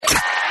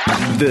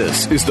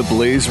This is the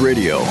Blaze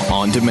Radio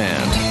on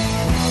demand.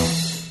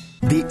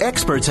 The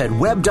experts at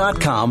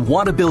Web.com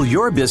want to build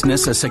your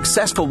business a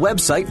successful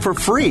website for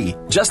free,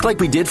 just like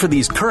we did for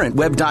these current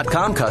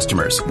Web.com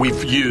customers.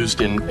 We've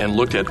used and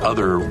looked at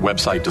other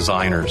website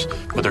designers,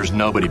 but there's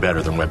nobody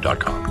better than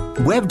Web.com.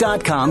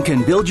 Web.com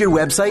can build your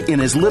website in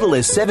as little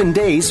as 7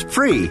 days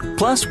free.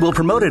 Plus, we'll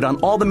promote it on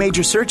all the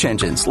major search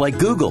engines like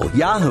Google,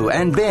 Yahoo,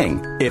 and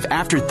Bing. If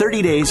after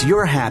 30 days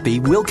you're happy,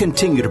 we'll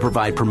continue to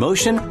provide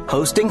promotion,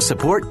 hosting,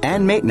 support,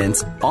 and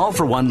maintenance, all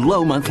for one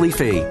low monthly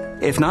fee.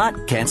 If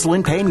not, cancel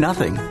and pay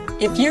nothing.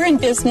 If you're in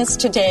business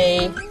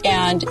today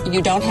and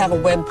you don't have a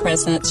web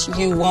presence,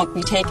 you won't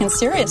be taken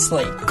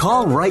seriously.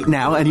 Call right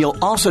now and you'll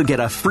also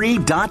get a free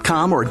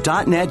 .com or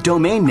 .net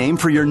domain name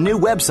for your new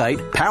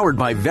website powered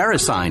by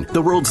VeriSign,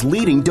 the world's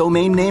leading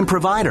domain name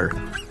provider.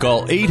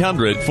 Call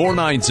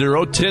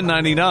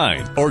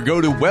 800-490-1099 or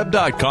go to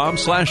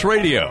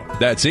web.com/radio.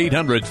 That's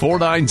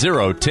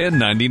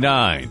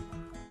 800-490-1099.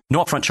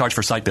 No upfront charge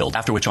for site build,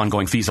 after which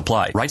ongoing fees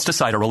apply. Rights to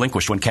site are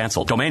relinquished when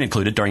canceled. Domain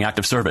included during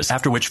active service,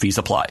 after which fees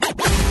apply.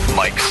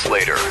 Mike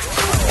Slater.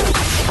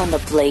 On the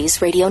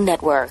Blaze Radio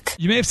Network.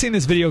 You may have seen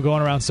this video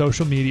going around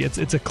social media.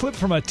 It's a clip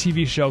from a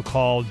TV show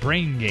called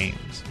Brain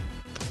Games.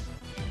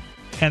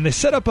 And they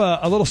set up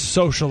a little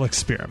social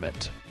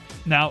experiment.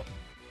 Now,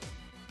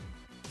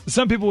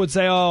 some people would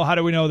say, oh, how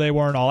do we know they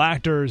weren't all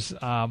actors?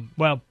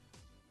 Well,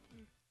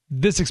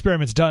 this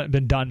experiment's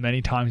been done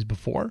many times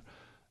before.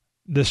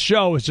 This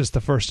show is just the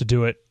first to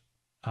do it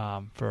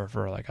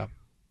for a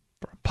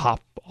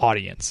pop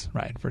audience,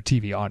 right? For a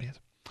TV audience.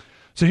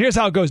 So here's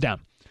how it goes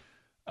down.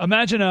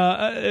 Imagine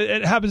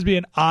it happens to be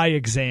an eye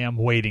exam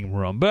waiting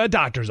room, but a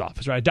doctor's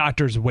office, right?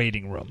 Doctor's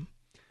waiting room.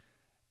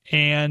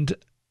 And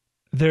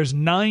there's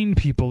 9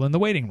 people in the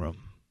waiting room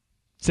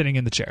sitting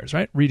in the chairs,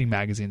 right? Reading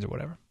magazines or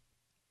whatever.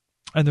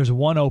 And there's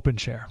one open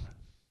chair.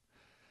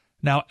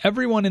 Now,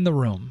 everyone in the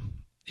room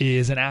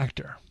is an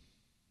actor.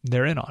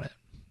 They're in on it.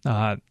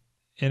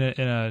 In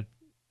a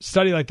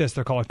study like this,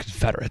 they're called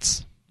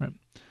Confederates. Right?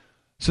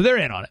 So they're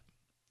in on it.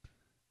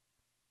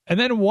 And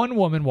then one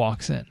woman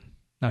walks in.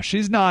 Now,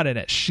 she's not in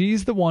it.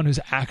 She's the one who's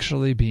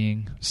actually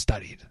being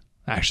studied,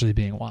 actually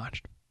being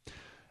watched.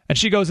 And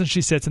she goes and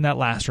she sits in that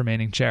last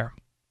remaining chair.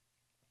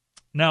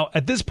 Now,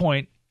 at this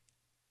point,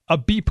 a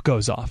beep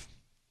goes off.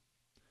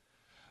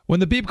 When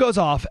the beep goes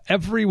off,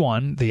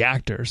 everyone, the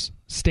actors,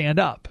 stand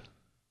up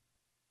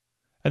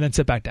and then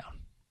sit back down.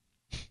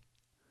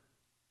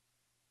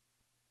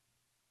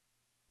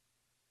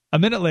 A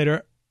minute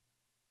later,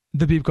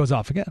 the beep goes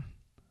off again.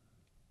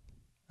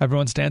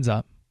 Everyone stands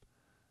up,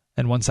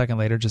 and 1 second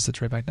later, just sits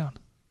right back down.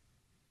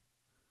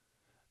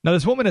 Now,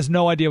 this woman has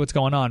no idea what's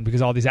going on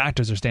because all these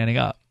actors are standing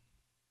up.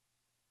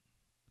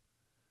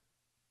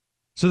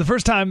 So the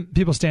first time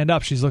people stand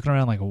up, she's looking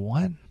around like,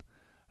 what?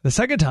 The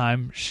second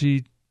time,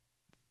 she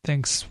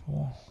thinks,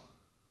 well,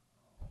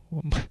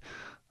 am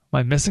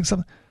I missing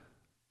something?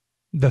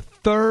 The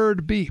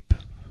third beep,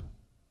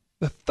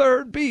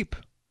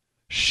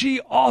 she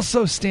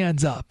also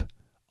stands up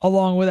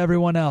along with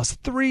everyone else.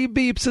 3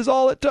 beeps is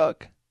all it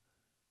took.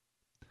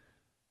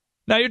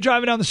 Now you're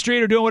driving down the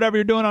street or doing whatever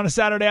you're doing on a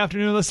Saturday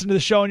afternoon, listening to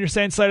the show, and you're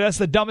saying, Slater, that's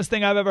the dumbest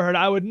thing I've ever heard.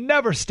 I would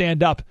never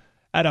stand up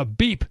at a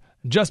beep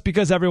just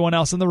because everyone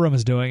else in the room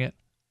is doing it.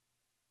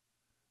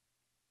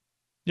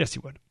 Yes,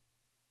 you would.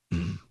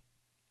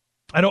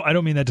 I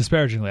don't mean that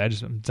disparagingly.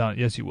 I'm telling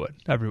yes, you would.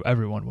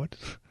 Everyone would.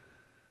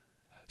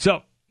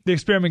 So the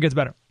experiment gets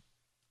better.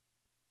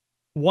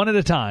 One at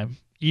a time,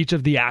 each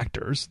of the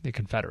actors, the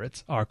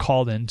Confederates, are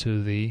called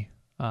into the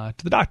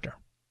doctor.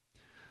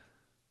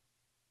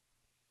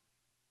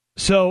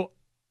 So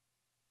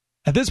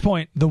at this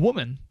point, the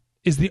woman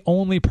is the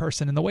only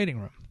person in the waiting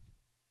room.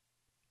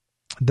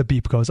 The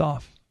beep goes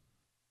off.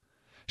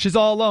 She's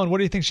all alone. What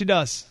do you think she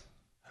does?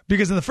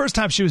 Because in the first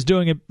time she was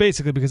doing it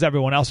basically because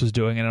everyone else was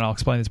doing it, and I'll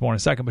explain this more in a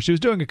second, but she was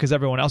doing it because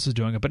everyone else was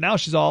doing it, but now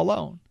she's all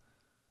alone.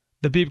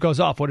 The beep goes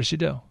off. What does she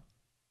do?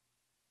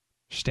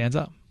 She stands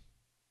up.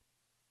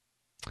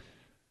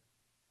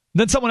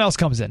 Then someone else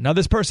comes in. Now,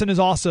 this person is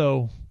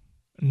also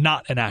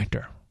not an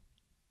actor.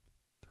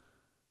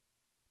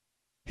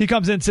 He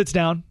comes in, sits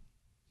down.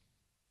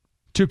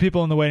 2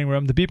 people in the waiting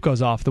room. The beep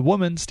goes off. The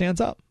woman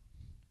stands up.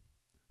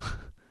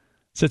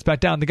 Sits back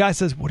down. The guy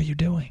says, what are you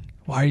doing?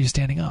 Why are you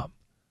standing up?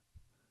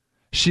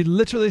 She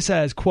literally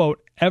says, quote,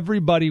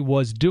 everybody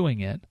was doing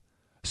it,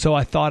 so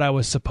I thought I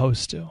was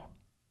supposed to.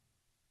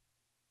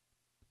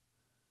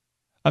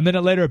 A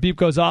minute later, a beep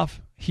goes off.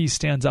 He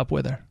stands up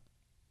with her.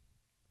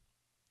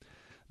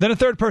 Then a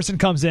third person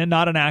comes in,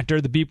 not an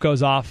actor. The beep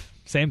goes off.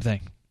 Same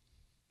thing.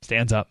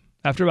 Stands up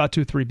after about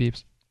 2-3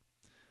 beeps.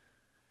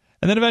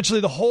 And then eventually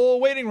the whole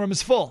waiting room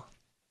is full.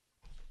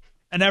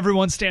 And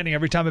everyone's standing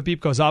every time a beep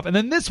goes off. And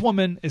then this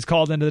woman is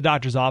called into the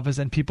doctor's office,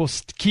 and people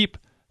keep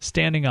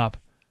standing up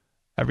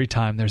every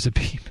time there's a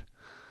beep.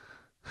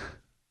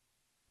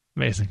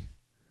 Amazing.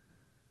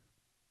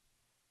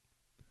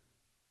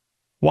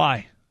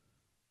 Why?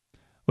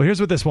 Well, here's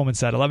what this woman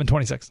said,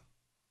 11:26.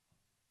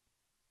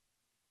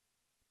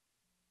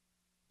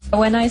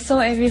 When I saw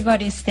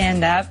everybody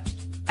stand up,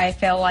 I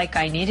felt like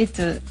I needed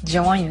to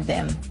join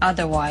them.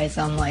 Otherwise,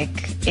 I'm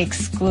like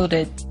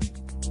excluded.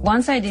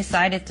 Once I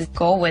decided to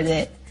go with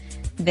it,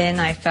 then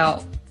I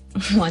felt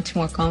much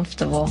more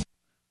comfortable.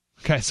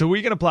 Okay, so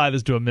we can apply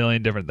this to a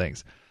million different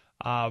things.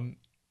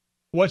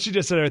 What she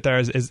just said right there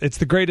is it's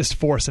the greatest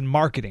force in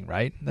marketing,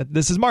 right?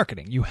 This is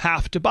marketing. You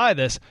have to buy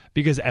this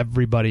because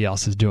everybody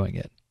else is doing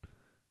it,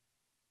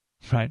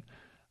 right?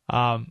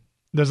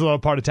 There's a little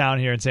part of town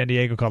here in San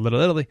Diego called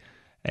Little Italy,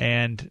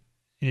 and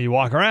you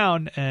walk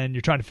around and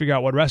you're trying to figure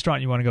out what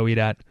restaurant you want to go eat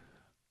at,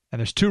 and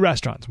there's two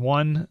restaurants.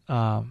 One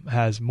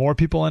has more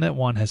people in it,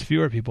 one has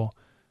fewer people.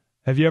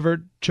 Have you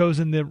ever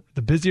chosen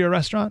the busier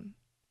restaurant?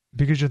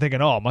 Because you're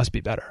thinking, oh, it must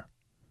be better.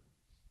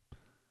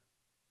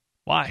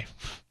 Why?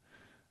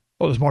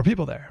 Well, there's more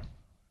people there.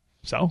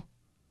 So?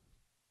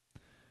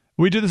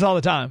 We do this all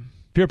the time.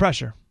 Peer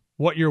pressure.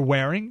 What you're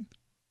wearing,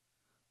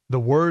 the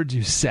words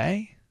you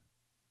say.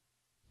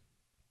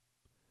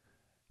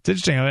 It's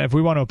interesting. If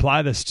we want to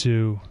apply this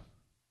to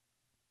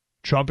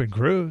Trump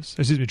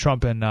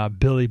and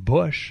Billy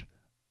Bush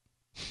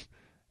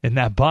in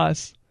that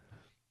bus,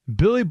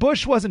 Billy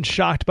Bush wasn't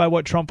shocked by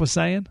what Trump was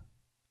saying.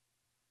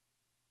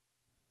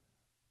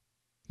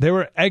 They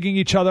were egging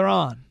each other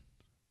on.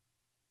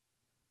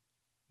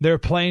 They were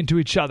playing to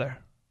each other,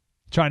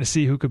 trying to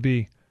see who could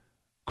be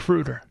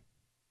cruder.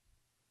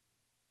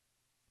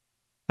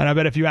 And I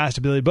bet if you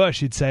asked Billy Bush,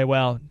 he'd say,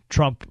 well,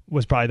 Trump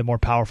was probably the more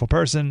powerful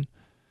person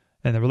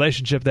in the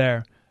relationship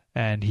there,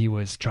 and he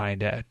was trying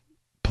to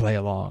play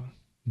along,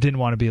 didn't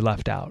want to be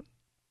left out.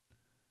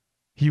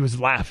 He was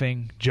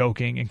laughing,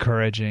 joking,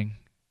 encouraging.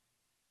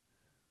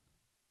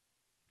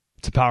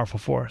 It's a powerful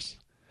force.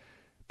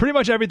 Pretty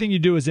much everything you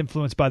do is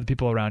influenced by the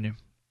people around you.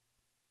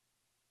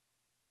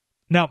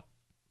 Now,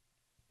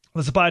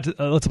 let's apply it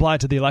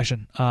to the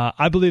election.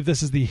 I believe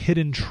this is the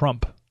hidden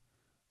Trump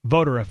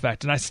voter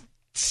effect, and I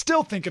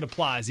still think it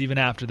applies even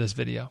after this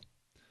video.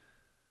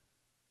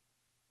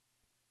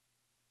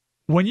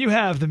 When you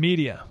have the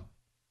media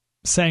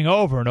saying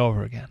over and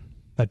over again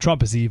that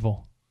Trump is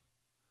evil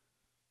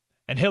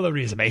and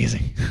Hillary is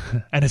amazing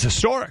and it's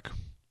historic,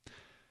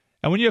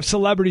 and when you have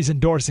celebrities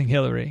endorsing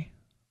Hillary,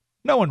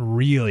 no one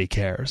really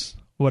cares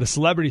what a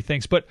celebrity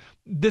thinks, but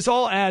this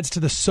all adds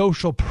to the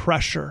social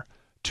pressure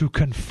to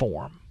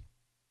conform.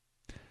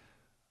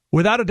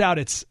 Without a doubt,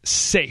 it's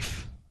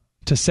safe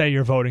to say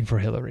you're voting for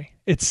Hillary.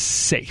 It's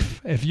safe.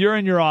 If you're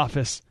in your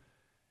office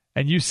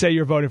and you say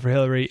you're voting for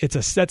Hillary, that's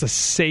a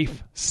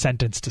safe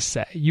sentence to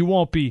say. You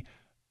won't be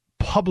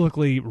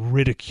publicly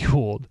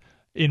ridiculed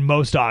in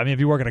most, I mean, if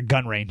you work at a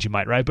gun range, you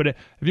might, right? But if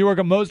you work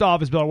at most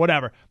office building,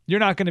 whatever, you're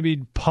not going to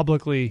be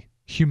publicly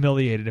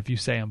humiliated if you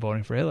say I'm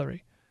voting for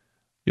Hillary.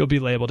 You'll be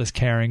labeled as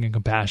caring and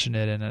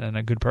compassionate and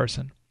a good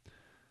person.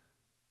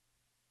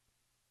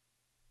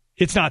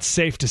 It's not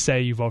safe to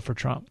say you vote for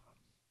Trump.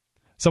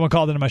 Someone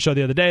called into my show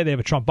the other day. They have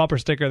a Trump bumper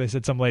sticker. They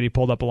said some lady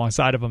pulled up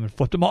alongside of him and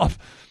flipped him off.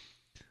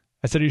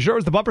 I said, are you sure it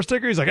was the bumper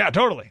sticker? He's like, yeah,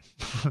 totally.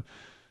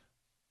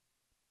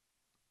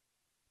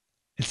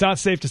 It's not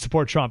safe to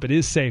support Trump. It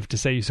is safe to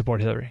say you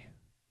support Hillary.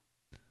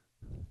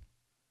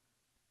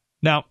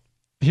 Now,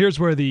 here's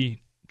where the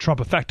Trump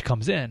effect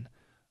comes in.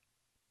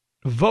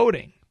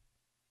 Voting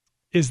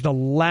is the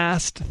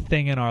last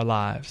thing in our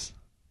lives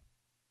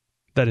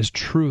that is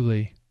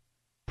truly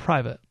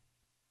private.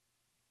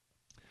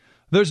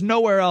 There's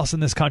nowhere else in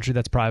this country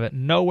that's private.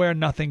 Nowhere,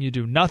 nothing you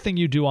do. Nothing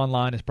you do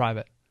online is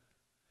private.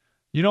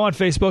 You know, on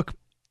Facebook,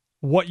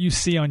 what you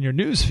see on your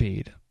news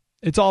feed,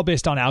 it's all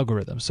based on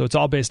algorithms. So it's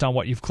all based on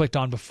what you've clicked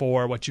on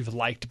before, what you've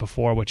liked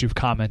before, what you've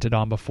commented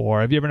on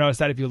before. Have you ever noticed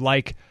that if you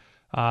like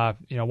one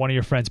of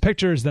your friends'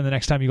 pictures, then the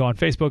next time you go on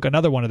Facebook,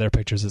 another one of their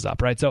pictures is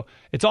up, right? So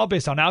it's all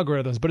based on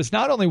algorithms, but it's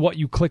not only what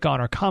you click on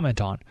or comment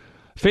on.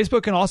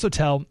 Facebook can also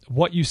tell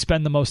what you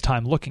spend the most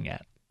time looking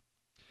at.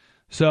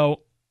 So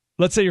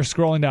let's say you're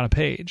scrolling down a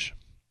page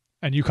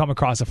and you come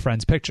across a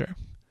friend's picture.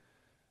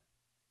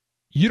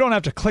 You don't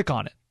have to click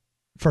on it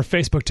for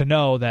Facebook to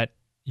know that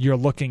you're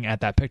looking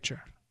at that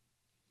picture.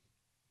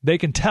 They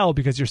can tell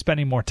because you're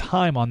spending more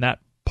time on that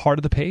part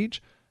of the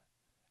page,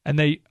 and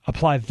they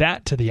apply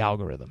that to the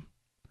algorithm.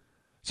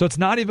 So it's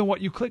not even what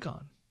you click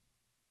on.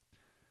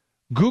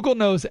 Google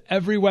knows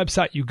every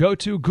website you go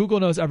to. Google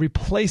knows every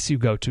place you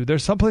go to.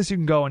 There's some place you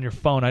can go on your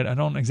phone.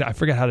 I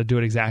forget how to do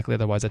it exactly.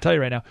 Otherwise, I'll tell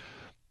you right now.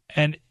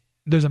 And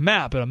there's a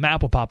map, and a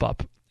map will pop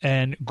up,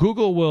 and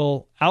Google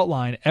will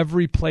outline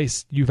every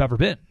place you've ever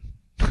been.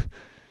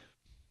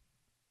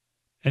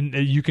 And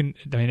you can,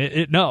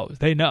 it knows.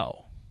 They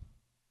know.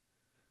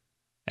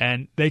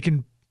 And they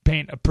can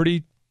paint a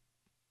pretty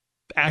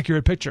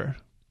accurate picture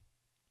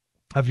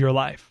of your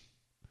life,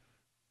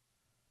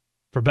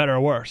 for better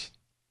or worse.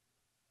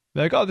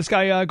 They're like, oh, this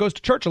guy goes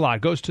to church a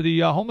lot, goes to the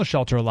homeless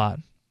shelter a lot,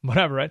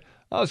 whatever, right?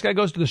 Oh, this guy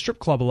goes to the strip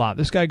club a lot.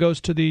 This guy goes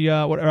to the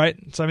right?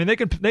 So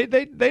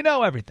they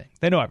know everything.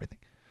 They know everything.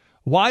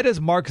 Why does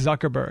Mark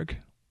Zuckerberg,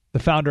 the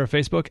founder of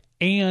Facebook,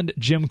 and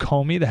Jim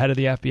Comey, the head of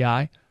the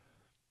FBI,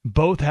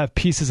 both have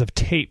pieces of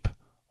tape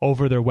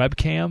over their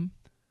webcam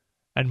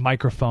and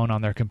microphone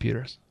on their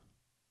computers?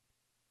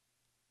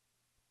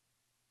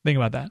 Think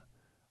about that.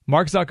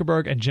 Mark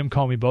Zuckerberg and Jim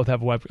Comey both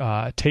have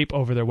tape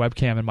over their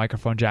webcam and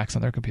microphone jacks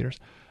on their computers.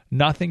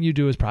 Nothing you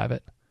do is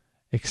private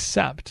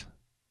except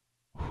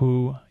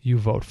who you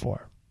vote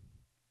for.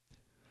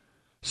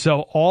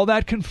 So all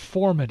that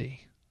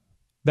conformity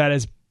that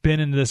has been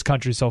in this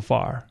country so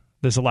far,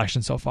 this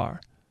election so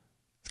far,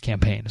 this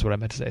campaign is what I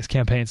meant to say, this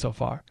campaign so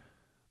far,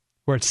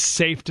 where it's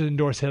safe to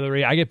endorse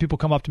Hillary. I get people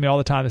come up to me all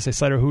the time and say,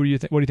 Slater, what do you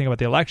think about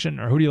the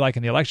election? Or who do you like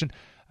in the election?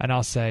 And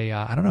I'll say,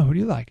 I don't know, who do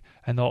you like?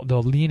 And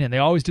they'll lean in. They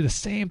always do the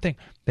same thing.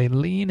 They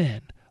lean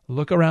in,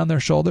 look around their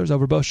shoulders,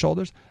 over both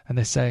shoulders, and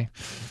they say,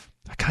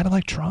 I kind of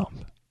like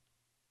Trump.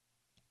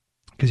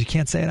 Because you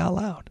can't say it out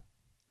loud.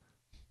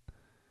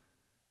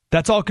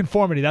 That's all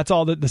conformity. That's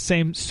all the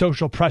same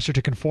social pressure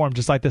to conform,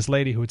 just like this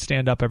lady who would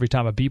stand up every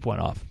time a beep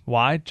went off.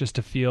 Why? Just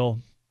to feel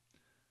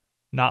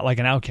not like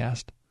an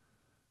outcast.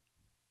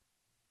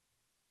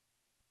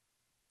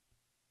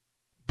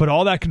 But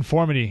all that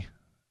conformity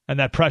and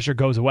that pressure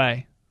goes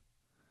away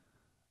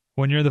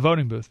when you're in the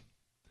voting booth.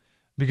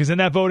 Because in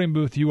that voting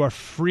booth, you are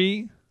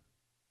free,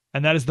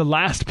 and that is the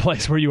last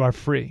place where you are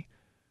free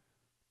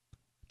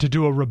to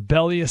do a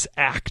rebellious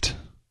act.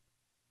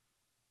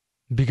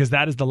 Because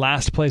that is the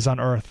last place on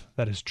earth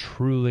that is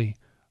truly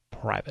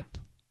private.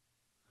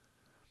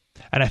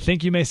 And I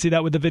think you may see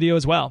that with the video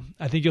as well.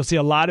 I think you'll see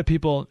a lot of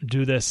people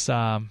do this.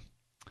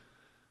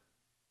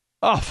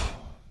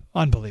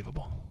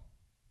 Unbelievable.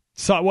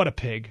 So what a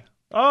pig.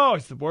 Oh,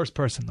 he's the worst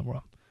person in the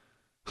world.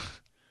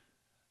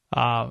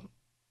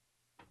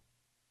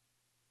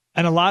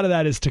 And a lot of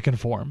that is to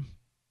conform,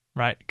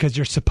 right? Because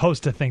you're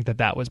supposed to think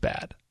that was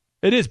bad.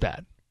 It is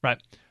bad, right?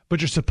 But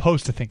you're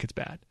supposed to think it's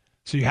bad.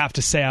 So you have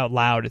to say out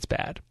loud it's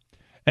bad.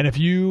 And if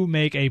you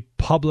make a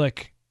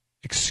public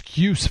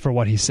excuse for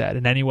what he said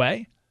in any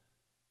way,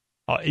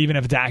 even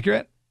if it's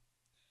accurate,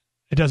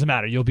 it doesn't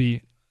matter. You'll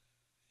be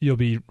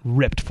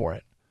ripped for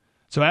it.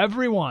 So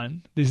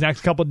everyone, these next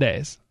couple of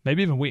days,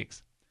 maybe even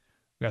weeks,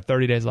 we got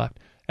 30 days left.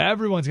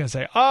 Everyone's going to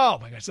say, "Oh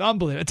my gosh, it's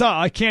unbelievable!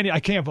 I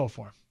can't vote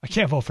for him. I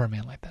can't vote for a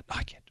man like that.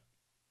 I can't."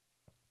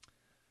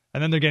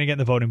 And then they're going to get in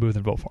the voting booth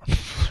and vote for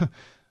him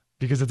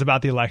because it's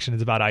about the election.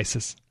 It's about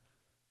ISIS.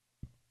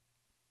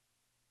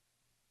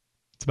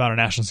 It's about our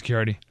national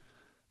security.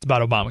 It's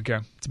about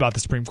Obamacare. It's about the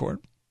Supreme Court.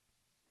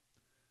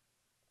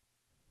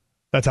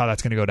 That's how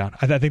that's going to go down.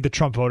 I think the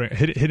Trump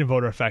hidden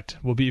voter effect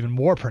will be even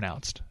more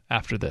pronounced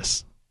after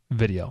this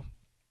video.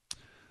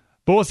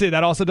 But we'll see.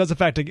 That also does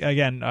affect,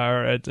 again,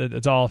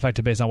 it's all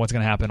affected based on what's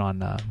going to happen on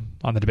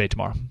the debate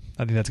tomorrow.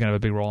 I think that's going to have a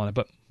big role in it,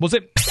 but we'll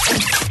see.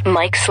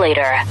 Mike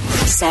Slater,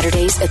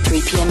 Saturdays at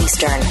 3 p.m.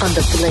 Eastern on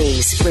the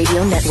Blaze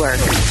Radio Network.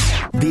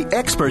 The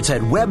experts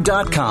at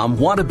Web.com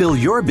want to build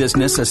your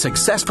business a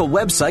successful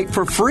website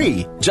for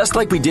free, just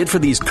like we did for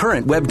these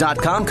current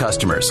Web.com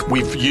customers.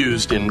 We've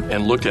used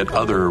and looked at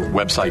other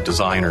website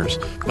designers,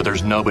 but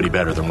there's nobody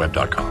better than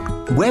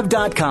Web.com.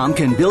 Web.com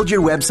can build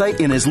your website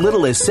in as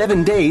little as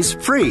 7 days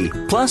free.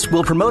 Plus,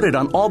 we'll promote it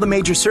on all the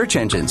major search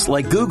engines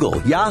like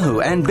Google, Yahoo,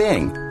 and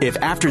Bing. If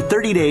after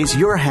 30 days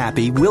you're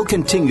happy, we'll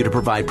continue to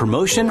provide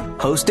promotion,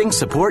 hosting,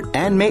 support,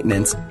 and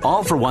maintenance,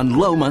 all for one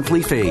low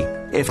monthly fee.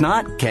 If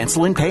not,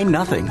 cancel and pay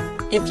nothing.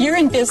 If you're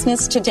in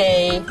business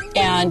today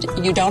and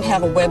you don't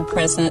have a web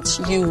presence,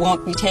 you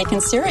won't be taken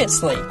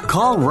seriously.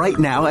 Call right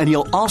now and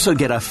you'll also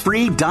get a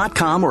free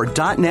 .com or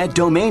 .net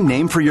domain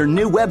name for your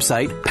new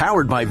website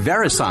powered by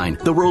VeriSign,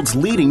 the world's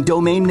leading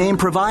domain name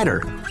provider.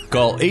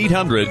 Call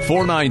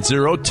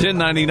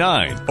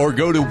 800-490-1099 or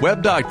go to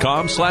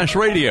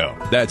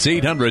web.com/radio. That's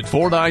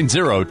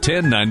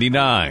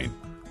 800-490-1099.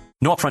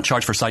 No upfront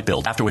charge for site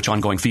build, after which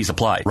ongoing fees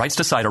apply. Rights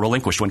to site are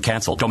relinquished when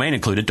canceled. Domain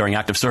included during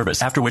active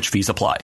service, after which fees apply.